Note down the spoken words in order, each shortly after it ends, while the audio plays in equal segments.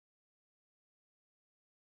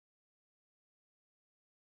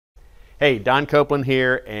Hey, Don Copeland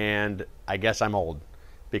here, and I guess I'm old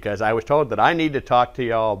because I was told that I need to talk to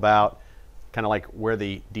y'all about kind of like where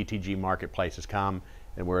the DTG marketplace has come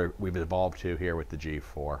and where we've evolved to here with the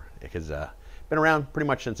G4. It has been around pretty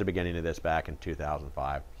much since the beginning of this back in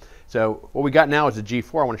 2005. So what we got now is the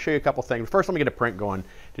G4. I want to show you a couple things. First, let me get a print going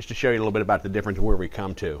just to show you a little bit about the difference of where we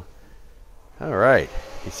come to. All right,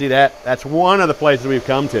 you see that? That's one of the places we've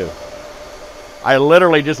come to. I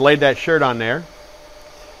literally just laid that shirt on there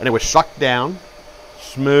and it was sucked down,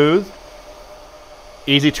 smooth,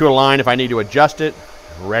 easy to align if I need to adjust it,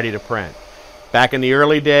 ready to print. Back in the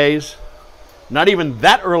early days, not even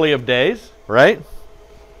that early of days, right?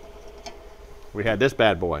 We had this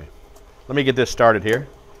bad boy. Let me get this started here.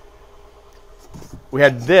 We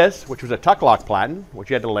had this, which was a tuck lock platen, which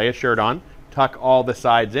you had to lay a shirt on, tuck all the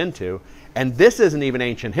sides into. And this isn't even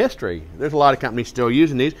ancient history. There's a lot of companies still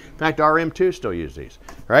using these. In fact, RM2 still use these,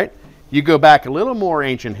 right? You go back a little more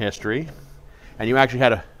ancient history, and you actually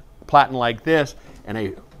had a platen like this and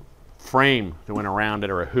a frame that went around it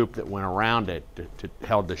or a hoop that went around it to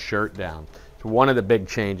held the shirt down. So one of the big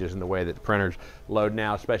changes in the way that the printers load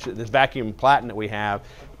now, especially this vacuum platen that we have,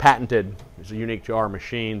 patented, it's unique to our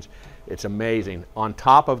machines. It's amazing. On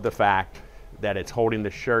top of the fact that it's holding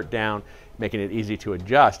the shirt down, making it easy to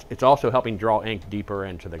adjust, it's also helping draw ink deeper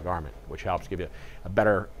into the garment, which helps give you a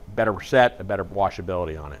better set, a better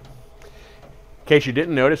washability on it. In case you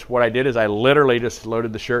didn't notice, what I did is I literally just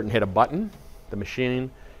loaded the shirt and hit a button. The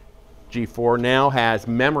machine, G4, now has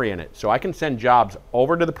memory in it. So I can send jobs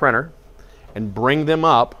over to the printer and bring them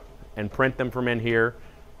up and print them from in here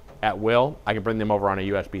at will. I can bring them over on a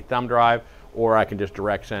USB thumb drive, or I can just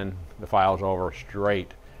direct send the files over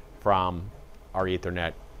straight from our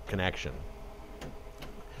Ethernet connection.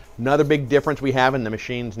 Another big difference we have in the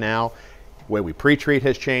machines now, the way we pre-treat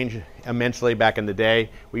has changed immensely. Back in the day,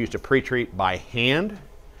 we used to pre-treat by hand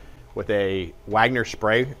with a Wagner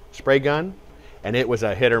spray gun, and it was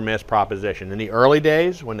a hit or miss proposition. In the early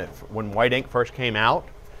days, when white ink first came out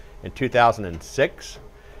in 2006,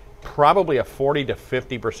 probably a 40 to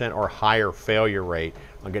 50% or higher failure rate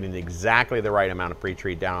on getting exactly the right amount of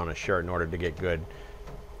pre-treat down on a shirt in order to get good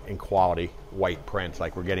and quality white prints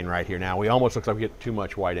like we're getting right here now. We almost look like we get too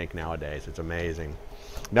much white ink nowadays. It's amazing.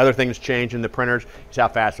 Another thing that's changed in the printers is how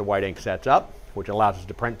fast the white ink sets up, which allows us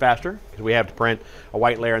to print faster, because we have to print a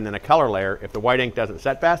white layer and then a color layer. If the white ink doesn't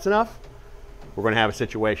set fast enough, we're going to have a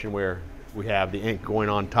situation where we have the ink going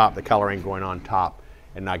on top, the color ink going on top,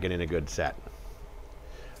 and not getting a good set.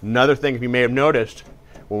 Another thing, if you may have noticed,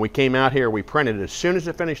 when we came out here, we printed as soon as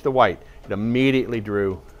it finished the white, it immediately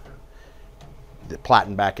drew the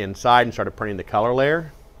platen back inside and started printing the color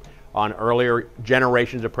layer. On earlier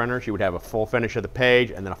generations of printers, you would have a full finish of the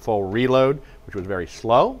page and then a full reload, which was very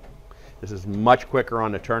slow. This is much quicker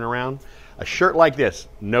on the turnaround. A shirt like this,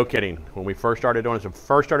 no kidding, when we first started doing this and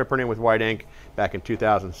first started printing with white ink back in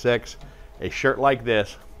 2006, a shirt like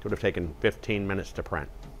this would have taken 15 minutes to print.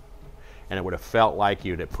 And it would have felt like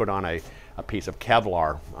you'd have put on a piece of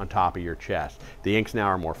Kevlar on top of your chest. The inks now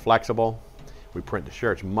are more flexible. We print the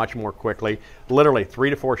shirts much more quickly. Literally 3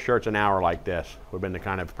 to 4 shirts an hour like this would have been the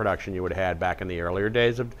kind of production you would have had back in the earlier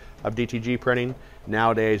days of DTG printing.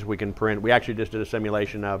 Nowadays we can print, we actually just did a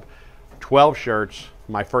simulation of 12 shirts,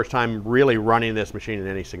 my first time really running this machine in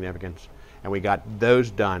any significance, and we got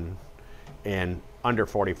those done in under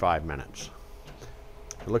 45 minutes.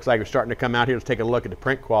 It looks like we're starting to come out here. Let's take a look at the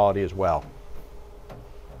print quality as well.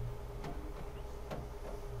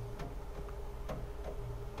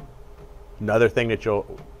 Another thing that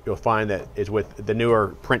you'll find that is with the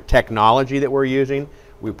newer print technology that we're using,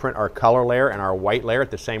 we print our color layer and our white layer at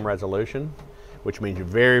the same resolution, which means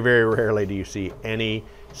very, very rarely do you see any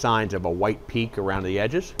signs of a white peak around the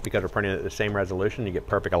edges because we're printing at the same resolution. You get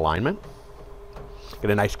perfect alignment. Get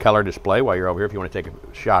a nice color display while you're over here if you want to take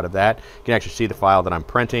a shot of that. You can actually see the file that I'm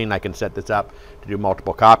printing. I can set this up to do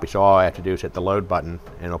multiple copies, so all I have to do is hit the load button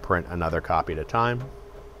and it'll print another copy at a time.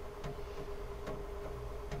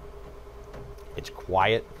 It's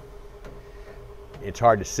quiet. It's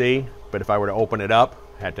hard to see, but if I were to open it up,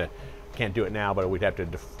 can't do it now, but we'd have to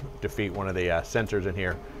defeat one of the sensors in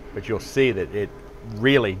here. But you'll see that it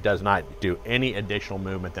really does not do any additional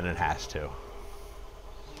movement than it has to.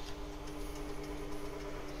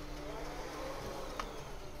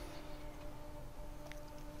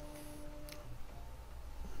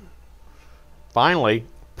 Finally,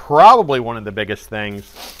 probably one of the biggest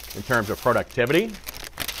things in terms of productivity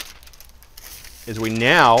is we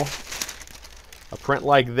now, a print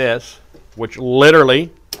like this, which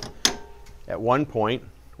literally at one point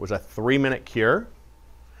was a 3-minute cure,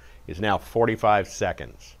 is now 45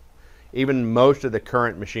 seconds. Even most of the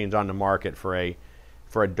current machines on the market for a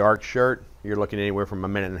For a dark shirt, you're looking anywhere from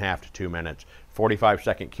 1.5 to 2 minutes.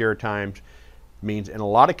 45-second cure times means in a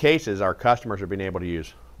lot of cases our customers are being able to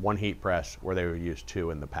use one heat press where they would use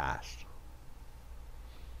 2 in the past.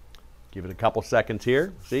 Give it a couple seconds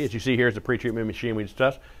here. See, as you see, here's the pre-treatment machine we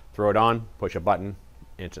discussed. Throw it on, push a button,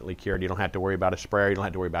 instantly cured. You don't have to worry about a sprayer. You don't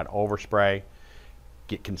have to worry about overspray.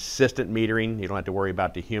 Get consistent metering. You don't have to worry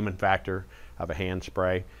about the human factor of a hand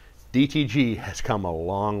spray. DTG has come a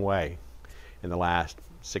long way in the last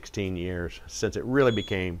 16 years since it really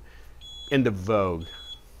became into vogue.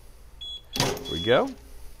 Here we go.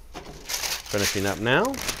 Finishing up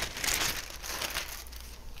now.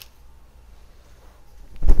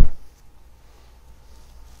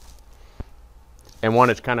 And one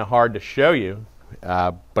that's kind of hard to show you,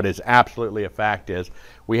 but is absolutely a fact, is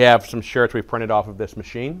we have some shirts we've printed off of this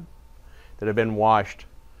machine that have been washed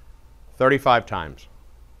 35 times.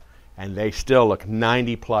 And they still look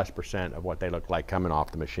 90+% of what they look like coming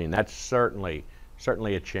off the machine. That's certainly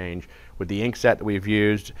a change with the ink set that we've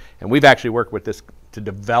used. And we've actually worked with this to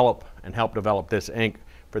develop and help develop this ink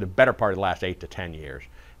for the better part of the last 8 to 10 years.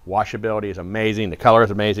 Washability is amazing. The color is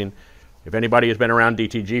amazing. If anybody has been around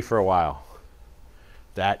DTG for a while,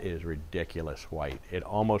 that is ridiculous white. It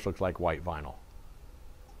almost looks like white vinyl.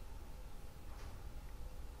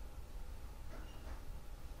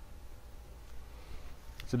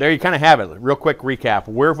 So there you kind of have it. Real quick recap.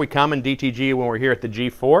 Where have we come in DTG when we're here at the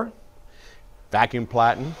G4? Vacuum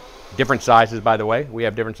platen. Different sizes, by the way. We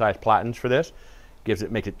have different size platens for this.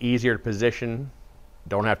 Makes it easier to position.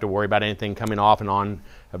 Don't have to worry about anything coming off and on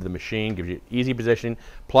of the machine. Gives you easy positioning.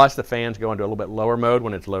 Plus the fans go into a little bit lower mode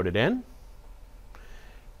when it's loaded in,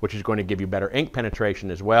 which is going to give you better ink penetration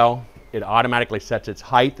as well. It automatically sets its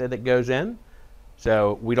height that it goes in,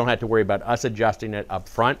 so we don't have to worry about us adjusting it up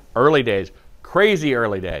front. Early days, crazy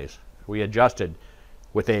early days, we adjusted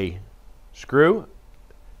with a screw,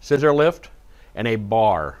 scissor lift, and a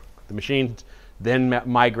bar. The machines then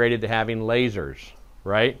migrated to having lasers,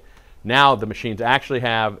 right? Now the machines actually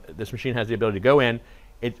this machine has the ability to go in,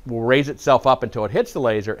 it will raise itself up until it hits the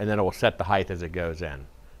laser, and then it will set the height as it goes in.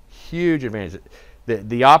 Huge advantage.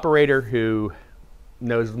 The operator who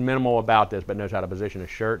knows minimal about this but knows how to position a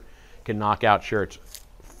shirt can knock out shirts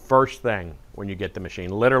first thing when you get the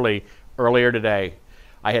machine. Literally, earlier today,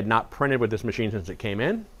 I had not printed with this machine since it came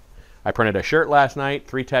in. I printed a shirt last night,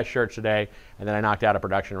 3 test shirts today, and then I knocked out a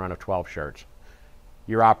production run of 12 shirts.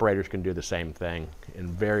 Your operators can do the same thing in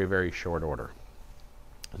very, very short order.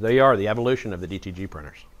 So there you are, the evolution of the DTG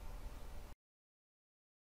printers.